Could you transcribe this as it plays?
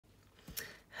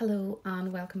Hello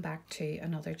and welcome back to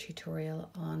another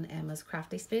tutorial on Emma's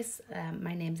Crafty Space.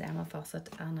 My name's Emma Fawcett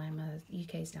and I'm a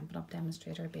UK Stampin' Up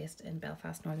demonstrator based in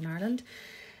Belfast, Northern Ireland.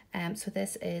 So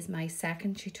this is my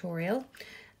second tutorial.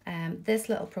 This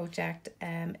little project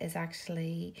is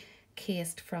actually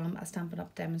cased from a Stampin'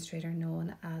 Up demonstrator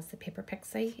known as the Paper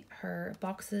Pixie. Her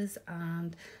boxes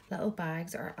and little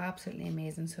bags are absolutely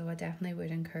amazing, so I definitely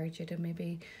would encourage you to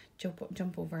maybe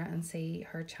jump over and see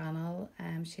her channel.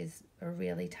 She's a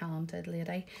really talented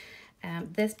lady.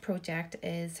 This project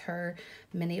is her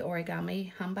mini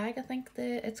origami handbag, I think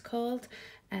it's called.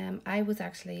 I was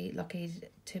actually lucky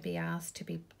to be asked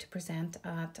to present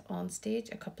at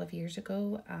Onstage a couple of years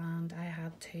ago, and I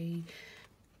had to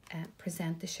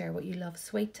present the Share What You Love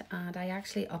suite, and I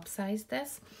actually upsized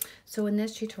this. So in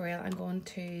this tutorial I'm going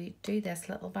to do this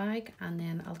little bag, and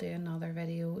then I'll do another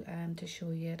video to show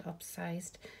you it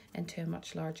upsized into a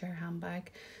much larger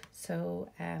handbag, so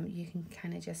you can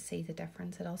kind of just see the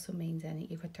difference. It also means that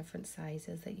you've got different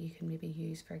sizes that you can maybe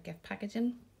use for gift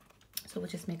packaging. So we'll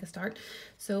just make a start.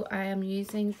 So I am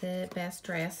using the Best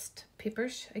Dressed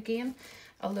papers again,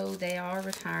 although they are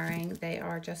retiring. They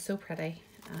are just so pretty.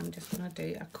 I'm just going to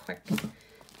do a quick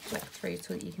flick through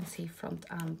so that you can see front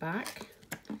and back.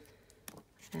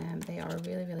 They are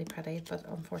really pretty, but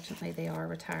unfortunately they are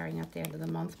retiring at the end of the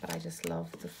month, but I just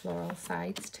love the floral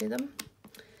sides to them.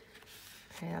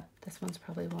 Okay, this one's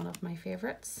probably one of my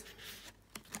favorites.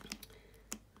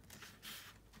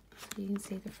 So you can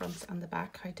see the front and the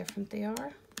back, how different they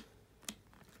are.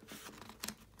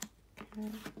 Okay.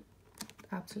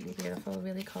 Absolutely beautiful,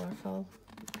 really colourful.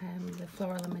 The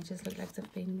floral images look like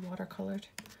they've been watercoloured.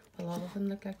 A lot of them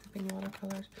look like they've been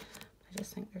watercoloured. I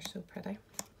just think they're so pretty.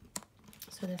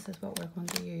 So this is what we're going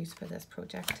to use for this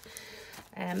project.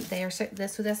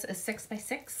 This is 6 by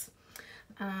 6,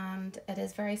 and it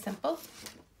is very simple.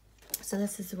 So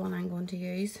this is the one I'm going to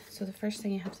use. So the first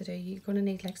thing you have to do, you're going to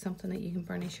need like something that you can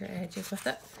burnish your edges with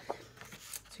it.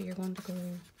 So you're going to go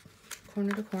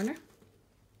corner to corner.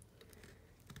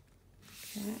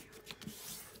 Okay.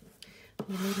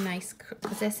 You need nice,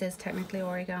 because this is technically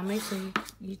origami, so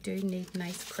you do need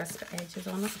nice crisp edges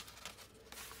on it.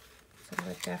 So I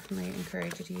would definitely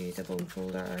encourage you to use a bone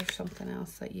folder or something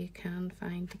else that you can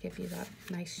find to give you that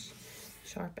nice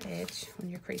sharp edge on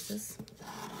your creases.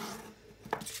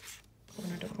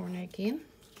 Corner to corner again,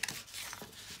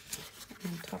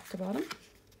 and top to bottom.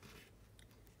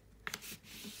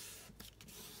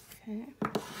 Okay.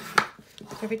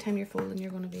 So every time you're folding,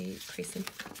 you're going to be creasing.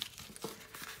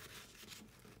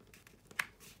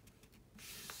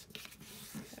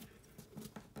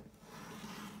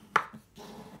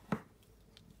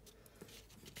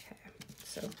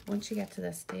 So once you get to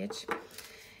this stage,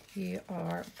 you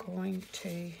are going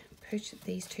to push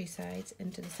these two sides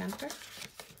into the center.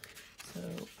 So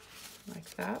like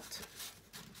that.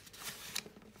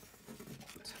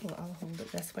 So I'll hold it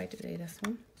this way to do this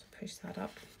one. So push that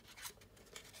up.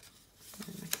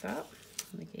 And like that.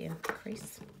 And again,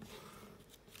 crease.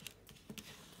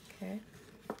 Okay.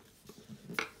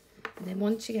 And then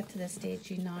once you get to this stage,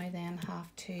 you now then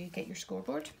have to get your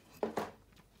scoreboard.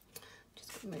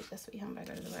 Move this wee handbag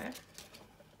out of the way,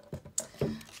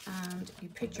 and you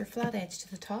put your flat edge to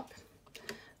the top,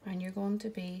 and you're going to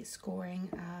be scoring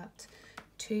at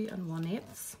 2 1/8.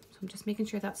 So I'm just making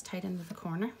sure that's tight into the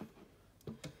corner.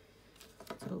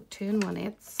 So 2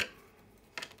 1/8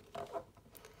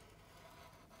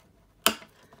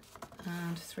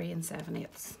 and 3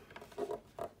 7/8,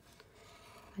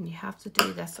 and you have to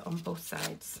do this on both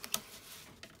sides.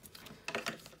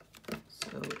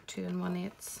 So 2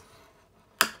 1/8.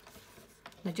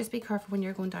 Now just be careful when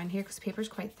you're going down here, because paper is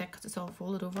quite thick because it's all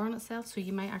folded over on itself, so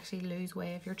you might actually lose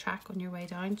way of your track on your way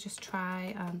down. Just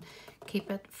try and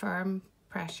keep it firm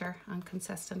pressure and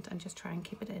consistent, and just try and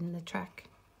keep it in the track.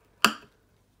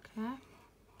 Okay,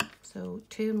 so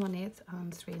 2 1/8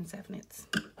 and 3 7/8.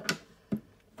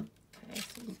 Okay,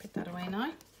 so you can put that away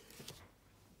now.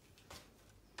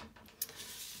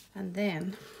 And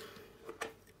then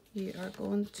you are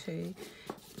going to,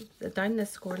 down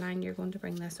this score line, you're going to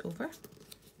bring this over.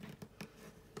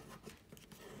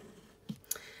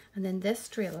 And then this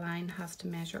straight line has to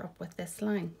measure up with this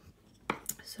line.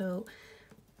 So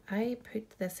I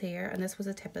put this here, and this was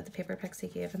a tip that the Paper Pixie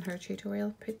gave in her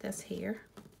tutorial. Put this here,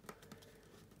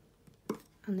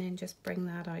 and then just bring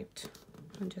that out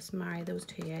and just marry those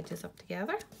two edges up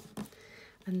together.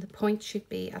 And the point should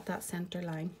be at that center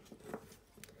line.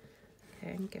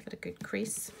 Okay, and give it a good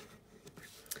crease.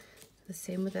 The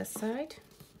same with this side.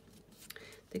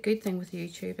 The good thing with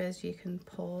YouTube is you can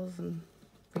pause and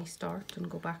restart and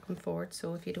go back and forward,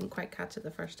 so if you don't quite catch it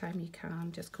the first time, you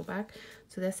can just go back.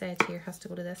 So this edge here has to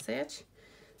go to this edge,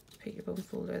 put your bone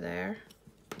folder there,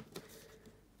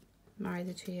 marry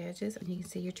the two edges, and you can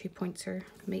see your 2 points are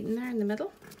meeting there in the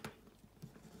middle.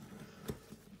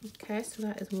 Okay, so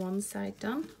that is one side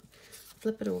done.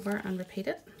 Flip it over and repeat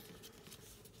it.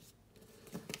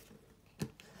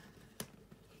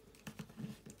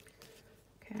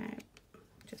 Okay,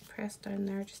 just press down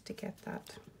there just to get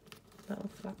that little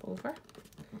flap over,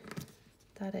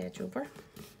 that edge over.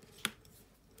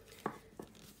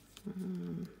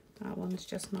 That one's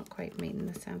just not quite meeting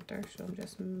the center, so I'm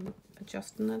just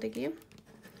adjusting it again.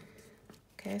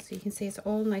 Okay, so you can see it's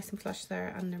all nice and flush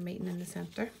there, and they're meeting in the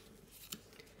center.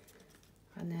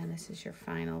 And then this is your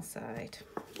final side.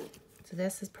 So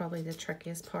this is probably the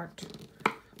trickiest part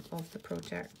of the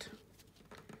project.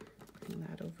 Bring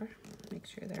that over, make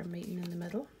sure they're meeting in the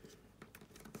middle.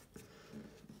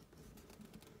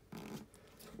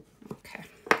 Okay,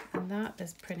 and that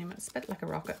is pretty much, it's a bit like a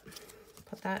rocket,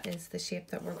 but that is the shape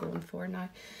that we're going for now.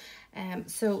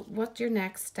 So what your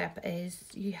next step is,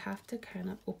 you have to kind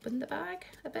of open the bag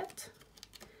a bit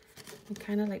and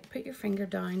kind of like put your finger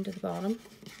down to the bottom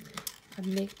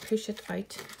and push it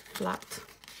out flat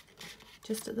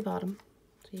just at the bottom.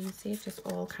 So you can see it just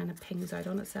all kind of pings out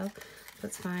on itself.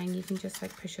 That's fine, you can just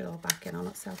like push it all back in on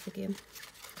itself again,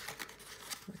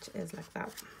 which is like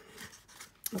that.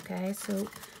 Okay, so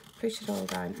push it all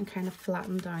down and kind of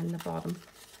flatten down the bottom.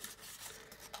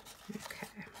 Okay,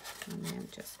 and then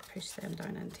just push them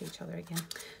down into each other again.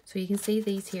 So you can see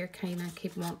these here kind of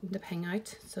keep wanting to ping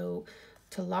out. So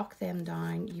to lock them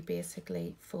down, you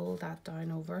basically fold that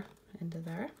down over into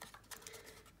there.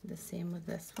 The same with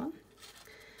this one.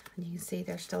 And you can see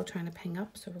they're still trying to ping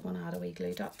up, so we're going to add a wee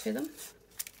glue dot to them.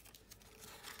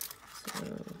 So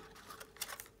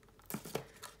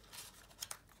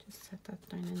just set that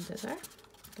down into there.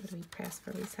 Give it a wee press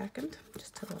for a wee second,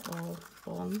 just till it all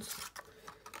bonds.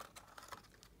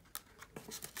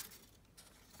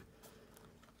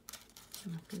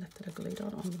 And I've lifted a glue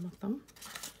dot onto my thumb.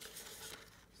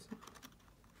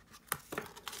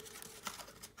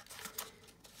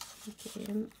 So,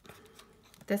 again,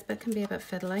 this bit can be a bit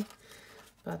fiddly,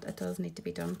 but it does need to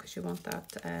be done because you want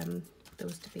that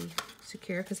those to be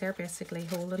secure, because they're basically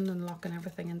holding and locking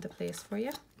everything into place for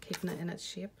you, keeping it in its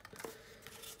shape.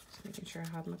 Just making sure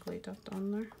I have my glue dot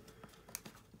on there.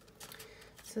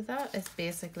 So that is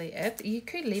basically it. You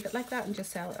could leave it like that and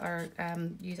just sell it, or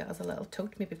use it as a little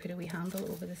tote, maybe put a wee handle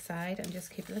over the side and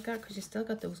just keep it like that, because you still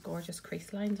got those gorgeous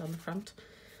crease lines on the front.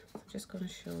 So I'm just going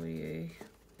to show you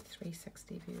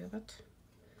 360 view of it.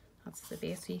 That's the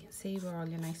base, so you can see where all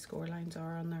your nice score lines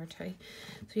are on there too.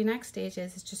 So your next stage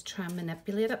is just try and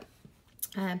manipulate it.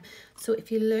 So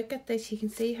if you look at this, you can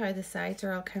see how the sides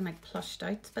are all kind of like plushed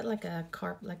out. It's a bit like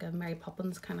a Mary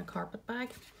Poppins kind of carpet bag.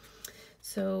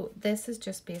 So this is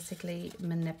just basically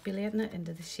manipulating it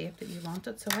into the shape that you want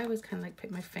it. So I always kind of like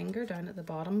put my finger down at the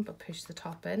bottom but push the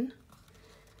top in,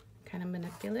 kind of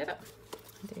manipulate it.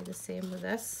 And do the same with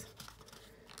this.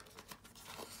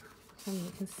 And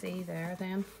you can see there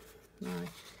then. Now,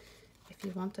 if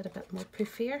you want it a bit more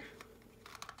poofier,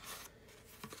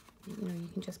 you know, you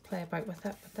can just play about with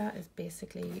it, but that is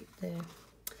basically the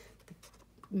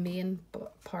main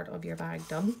part of your bag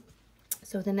done.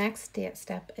 So the next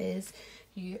step is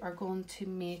you are going to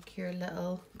make your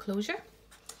little closure.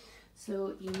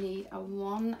 So you need a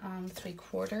 1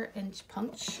 3/4 inch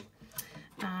punch,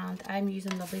 and I'm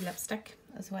using Lovely lipstick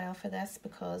as well for this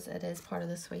because it is part of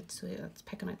the suite, so it's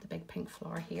picking out the big pink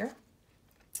flower here.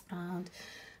 And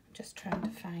I'm just trying to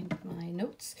find my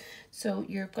notes. So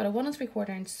you've got a 1 3/4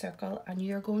 inch circle, and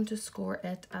you're going to score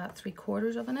it at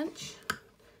 3/4 of an inch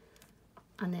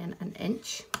and then an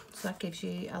inch. So that gives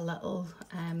you a little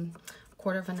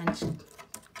 1/4 of an inch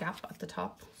gap at the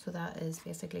top. So that is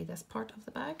basically this part of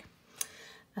the bag.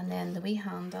 And then the wee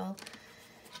handle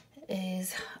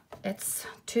is, it's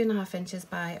 2.5 inches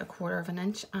by 1/4 of an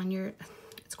inch, and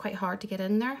it's quite hard to get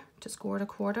in there to score at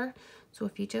 1/4. So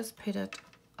if you just put it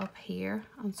up here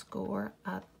and score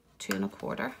at 2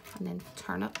 1/4, and then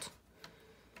turn it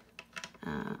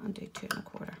and do 2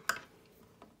 1/4,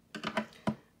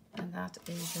 and that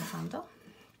is your handle.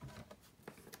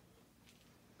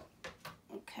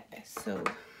 Okay, so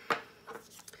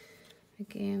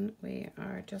again we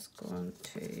are just going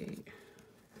to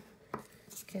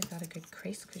give that a good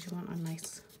crease because you want a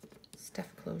nice stiff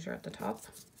closure at the top.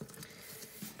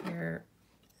 Your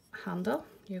handle,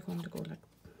 you're going to go like,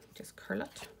 just curl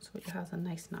it so it has a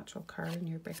nice natural curl, and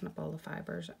you're breaking up all the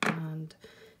fibers and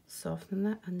softening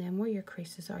it. And then where your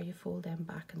creases are, you fold them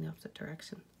back in the opposite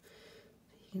direction.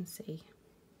 So you can see.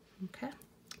 Okay,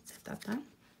 set that down.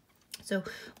 So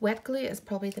wet glue is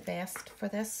probably the best for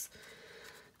this.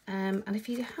 And if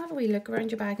you have a wee look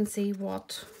around your bag and see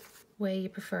what way you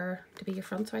prefer to be your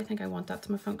front. So I think I want that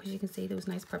to my front because you can see those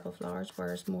nice purple flowers,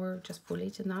 whereas more just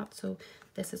foliage than that. So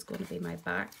this is going to be my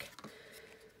back.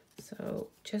 So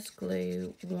just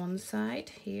glue one side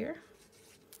here.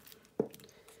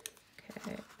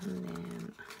 Okay, and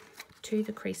then to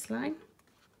the crease line.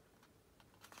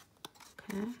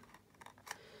 Okay,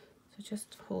 so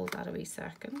just hold that a wee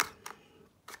second.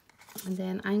 And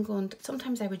then I'm going to,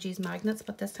 sometimes I would use magnets,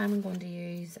 but this time I'm going to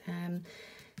use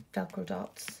Velcro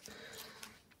dots.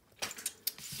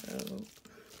 So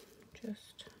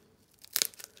just,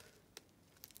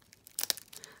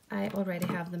 I already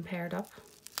have them paired up,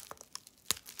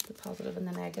 the positive and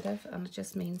the negative, and it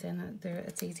just means then that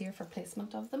it's easier for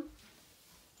placement of them.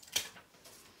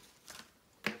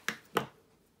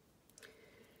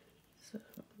 So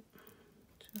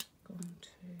just going to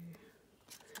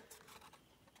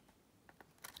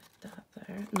put that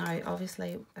there. Now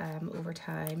obviously over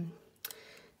time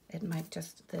it might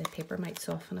just, the paper might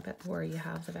soften a bit where you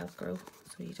have the Velcro,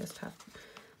 so you just have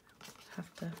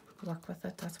to work with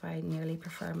it. That's why I nearly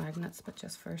prefer magnets, but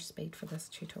just for speed for this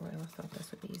tutorial I thought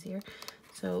this would be easier.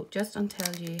 So just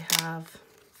until you have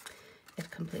it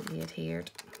completely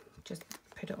adhered, just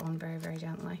put it on very, very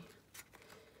gently.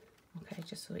 Okay,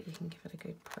 just so that you can give it a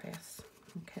good press.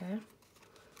 Okay,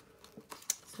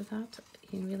 so that,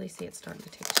 you can really see it's starting to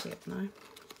take shape now.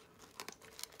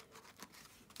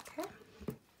 Okay,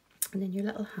 and then your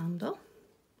little handle.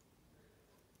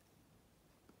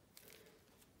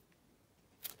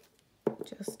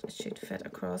 Just, it should fit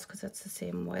across because it's the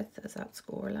same width as that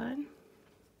score line.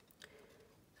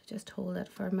 So just hold it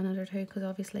for a minute or two, because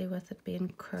obviously with it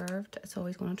being curved, it's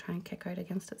always going to try and kick out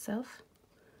against itself.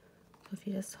 So if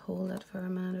you just hold it for a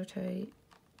minute or two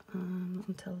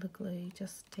until the glue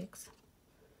just takes.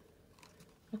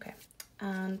 Okay,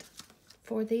 and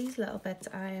for these little bits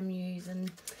I am using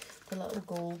the little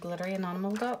gold glittery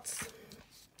enamel dots.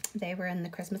 They were in the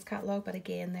Christmas catalogue, but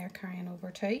again they're carrying over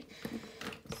too.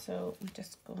 So I'm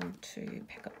just going to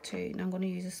pick up two. Now I'm going to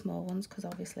use the small ones because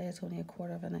obviously it's only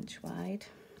 1/4 inch wide.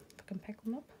 If I can pick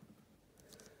them up.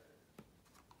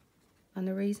 And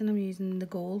the reason I'm using the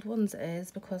gold ones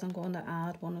is because I'm going to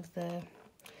add one of the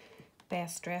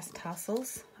Best Dressed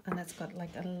tassels, and it's got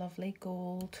like a lovely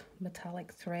gold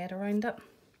metallic thread around it.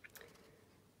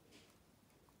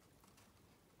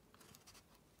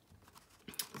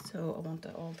 So I want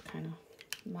it all to kind of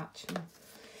match.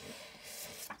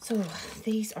 So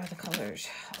these are the colours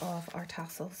of our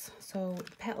tassels. So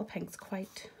the petal pink's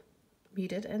quite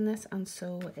muted in this, and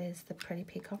so is the pretty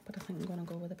peacock, but I think I'm going to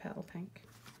go with the petal pink.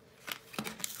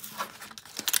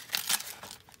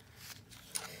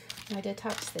 Now to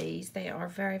attach these, they are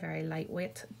very, very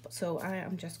lightweight, so I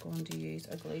am just going to use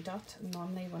a glue dot.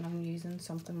 Normally when I'm using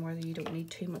something where you don't need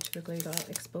too much of the glue dot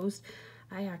exposed,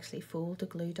 I actually fold the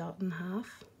glue dot in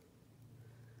half,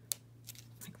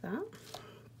 like that.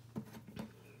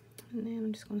 And then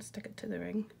I'm just going to stick it to the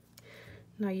ring.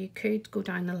 Now you could go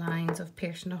down the lines of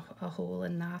piercing a hole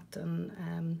in that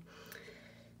and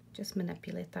just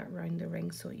manipulate that around the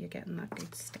ring so you're getting that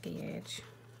good sticky edge.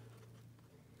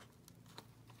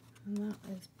 And that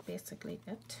is basically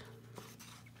it.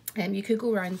 You could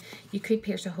go around, you could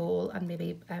pierce a hole and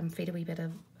maybe feed a wee bit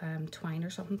of twine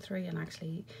or something through and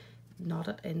actually knot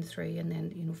it in through, and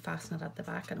then, you know, fasten it at the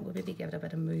back, and it would maybe give it a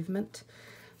bit of movement.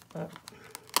 But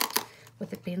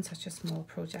with it being such a small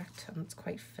project and it's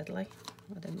quite fiddly,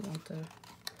 I didn't want to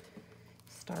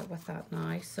start with that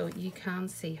now. So you can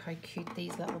see how cute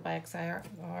these little bags are.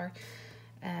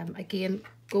 Again,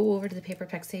 go over to the Paper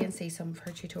Pixie and see some of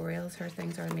her tutorials. Her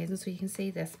things are amazing. So you can see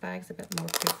this bag's a bit more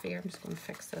poofy. I'm just going to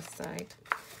fix this side,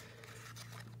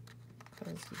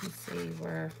 because you can see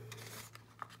where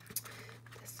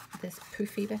this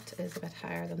poofy bit is a bit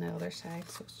higher than the other side.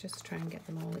 So it's just try and get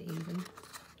them all even.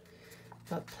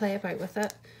 But play about with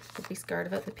it. Don't be scared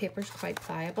of it. The paper's quite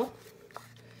pliable.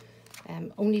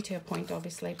 Only to a point,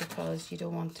 obviously, because you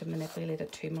don't want to manipulate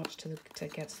it too much to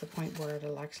get to the point where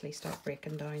it'll actually start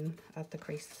breaking down at the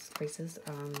creases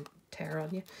and tear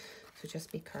on you. So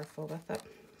just be careful with it.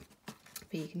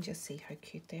 But you can just see how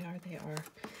cute they are. They are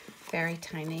very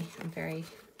tiny and very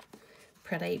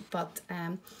pretty. But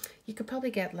you could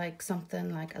probably get like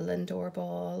something like a Lindor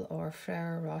ball or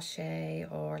Ferrero Rocher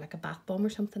or like a bath bomb or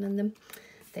something in them.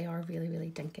 They are really, really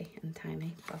dinky and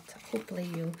tiny, but hopefully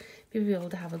you'll be able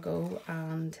to have a go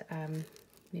and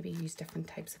maybe use different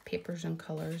types of papers and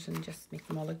colours and just make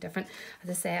them all look different. As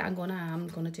I say, I'm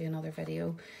gonna do another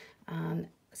video and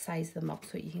size them up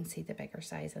so you can see the bigger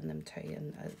size in them too,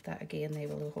 and that again they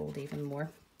will hold even more.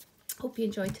 Hope you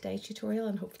enjoyed today's tutorial,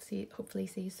 and hopefully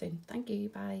see you soon. Thank you,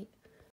 bye.